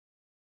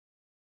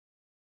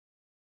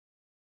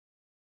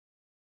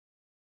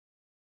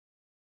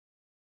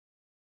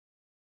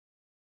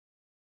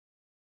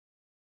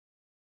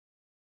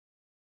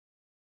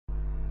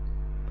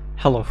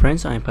Hello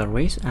friends, I'm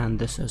Parvez and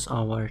this is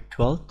our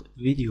 12th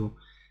video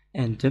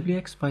in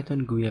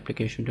wxPython GUI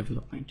application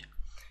development.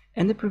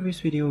 In the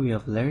previous video we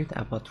have learned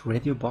about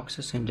radio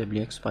boxes in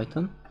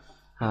wxPython.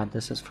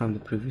 This is from the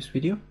previous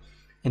video.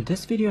 In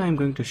this video I'm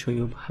going to show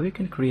you how you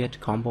can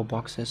create combo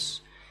boxes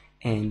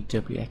in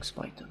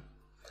wxPython.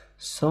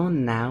 So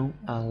now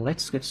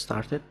let's get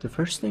started. The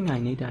first thing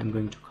I'm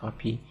going to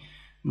copy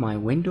my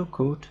window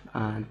code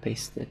and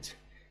paste it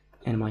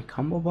in my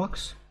combo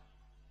box.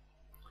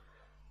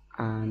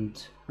 And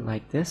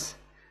like this,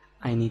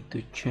 I need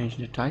to change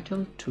the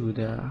title to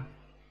the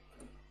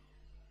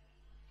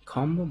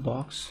combo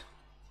box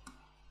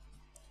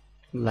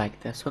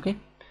like this. Okay,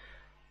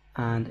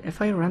 and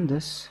if I run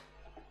this,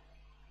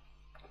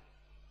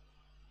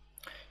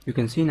 you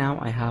can see now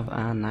I have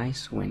a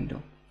nice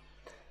window.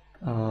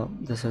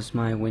 This is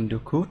my window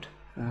code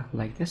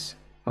like this.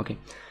 Okay,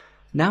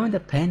 now in the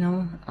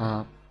panel,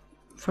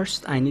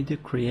 first I'm going to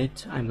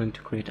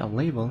create a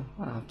label,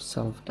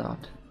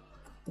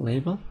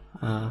 self.label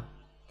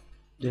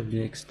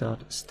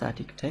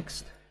wx.static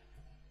text.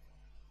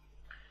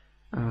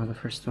 The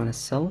first one is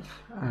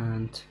self,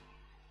 and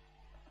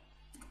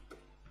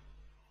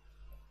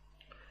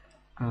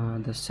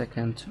the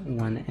second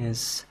one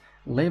is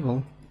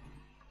label.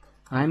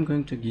 I'm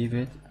going to give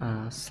it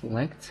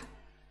select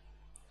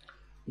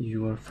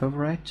your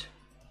favorite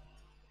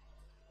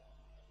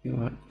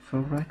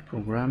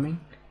programming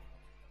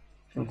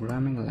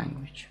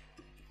language.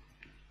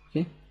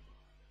 Okay,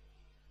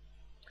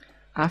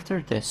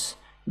 after this,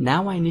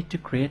 now I need to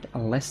create a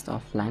list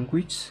of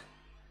languages.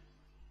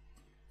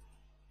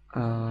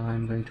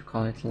 I'm going to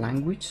call it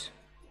language.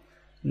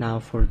 Now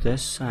for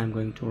this I'm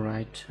going to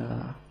write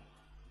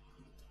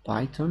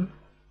Python,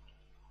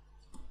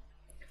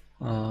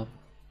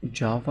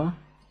 Java,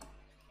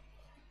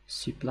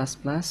 C++,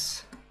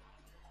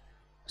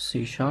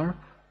 C#,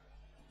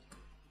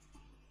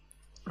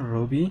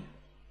 Ruby,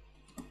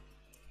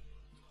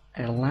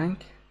 Erlang,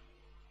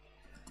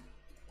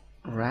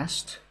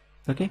 Rust.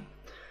 Okay,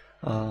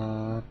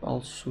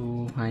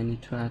 also I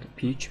need to add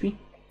PHP.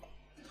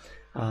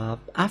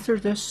 After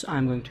this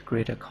I'm going to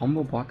create a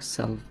combo box,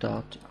 I'm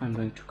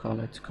going to call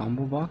it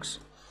combo box,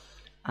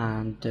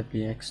 and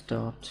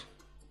wx.combo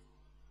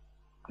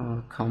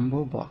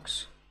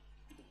box.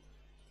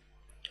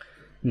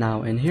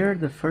 Now in here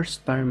the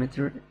first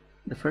parameter,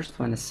 the first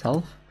one is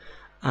self,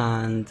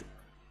 and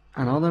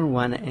another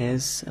one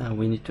is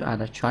we need to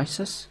add a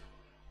choices.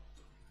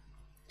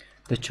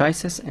 The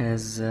choices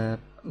is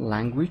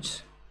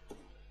language,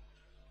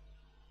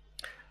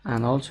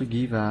 and also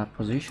give a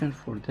position.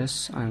 For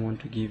this I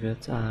want to give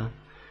it a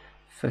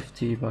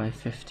 50 by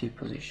 50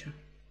 position.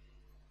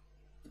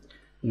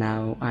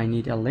 Now I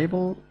need a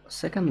label,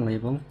 second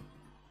label,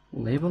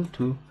 label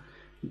 2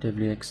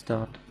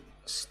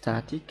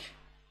 wx.static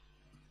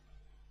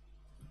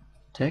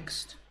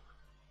text,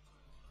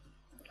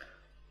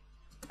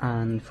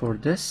 and for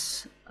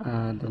this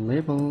the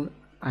label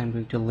I'm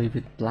going to leave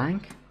it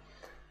blank,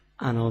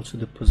 and also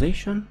the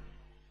position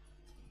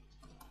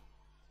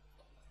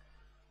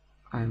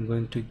I'm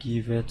going to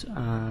give it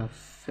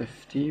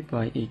 50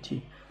 by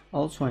 80.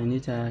 Also I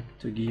need to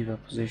give a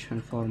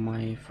position for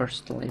my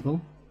first label,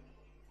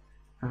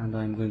 and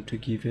I'm going to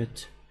give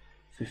it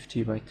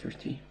 50 by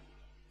 30.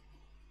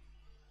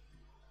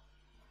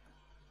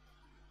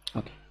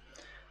 Okay,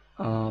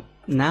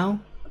 now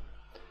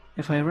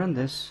if I run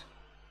this,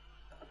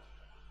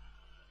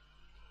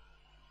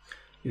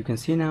 you can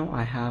see now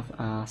I have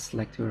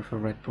select your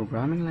favorite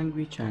programming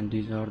language, and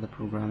these are the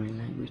programming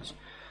language.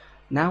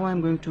 Now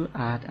I'm going to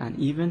add an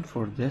event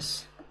for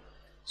this.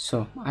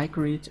 So I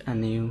create a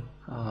new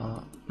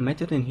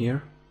method in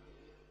here,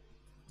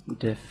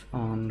 def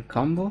on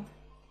combo.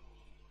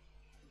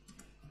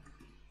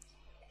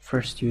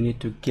 First you need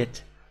to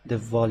get the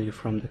value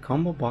from the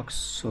combo box,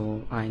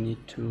 so I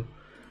need to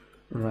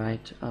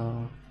write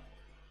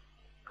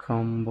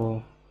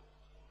combo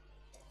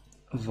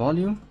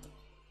value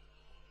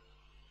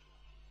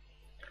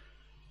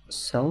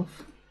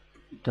self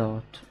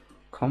dot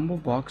combo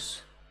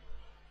box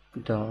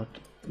dot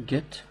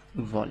get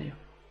value.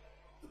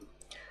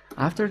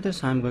 After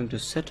this I'm going to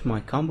set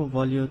my combo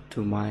value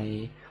to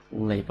my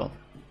label,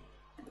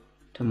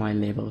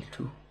 label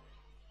 2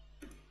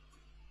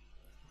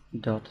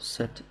 dot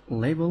set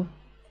label,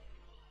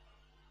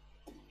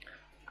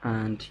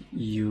 and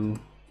you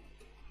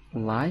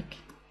like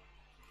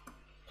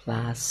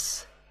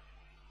plus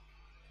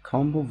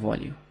combo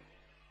value.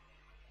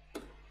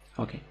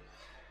 Okay,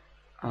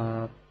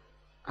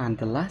 and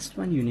the last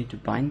one you need to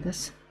bind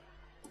this,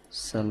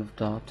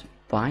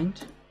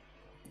 self.bind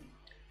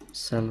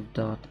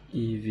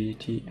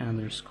self.evt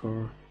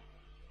underscore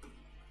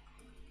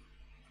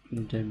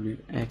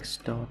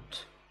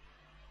wx.evt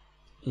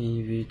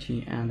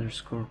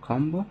underscore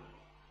combo.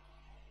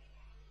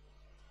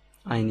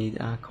 I need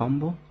a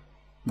combo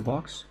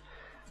box,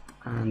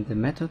 and the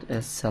method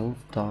is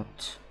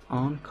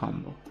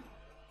self.onCombo.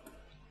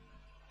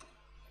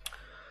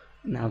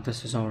 Now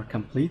this is our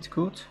complete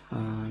code.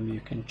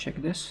 You can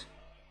check this,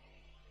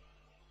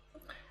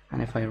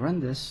 and if I run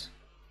this,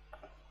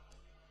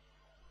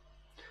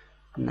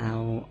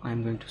 Now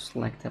I'm going to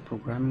select a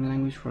programming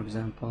language, for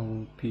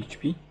example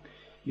PHP.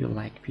 You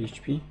like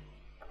PHP.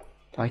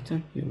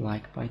 Python, you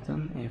like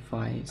Python. If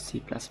I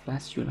C++,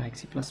 you like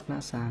C++,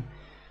 and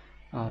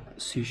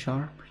C#,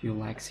 you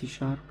like C#.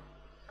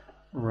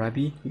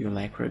 Ruby, you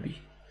like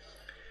Ruby.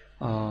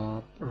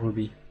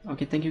 Ruby.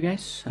 Okay, thank you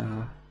guys.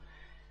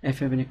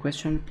 If you have any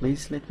question,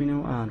 please let me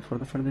know, and for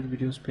the further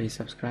videos please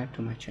subscribe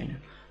to my channel.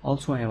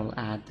 Also, I will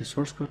add the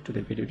source code to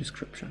the video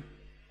description.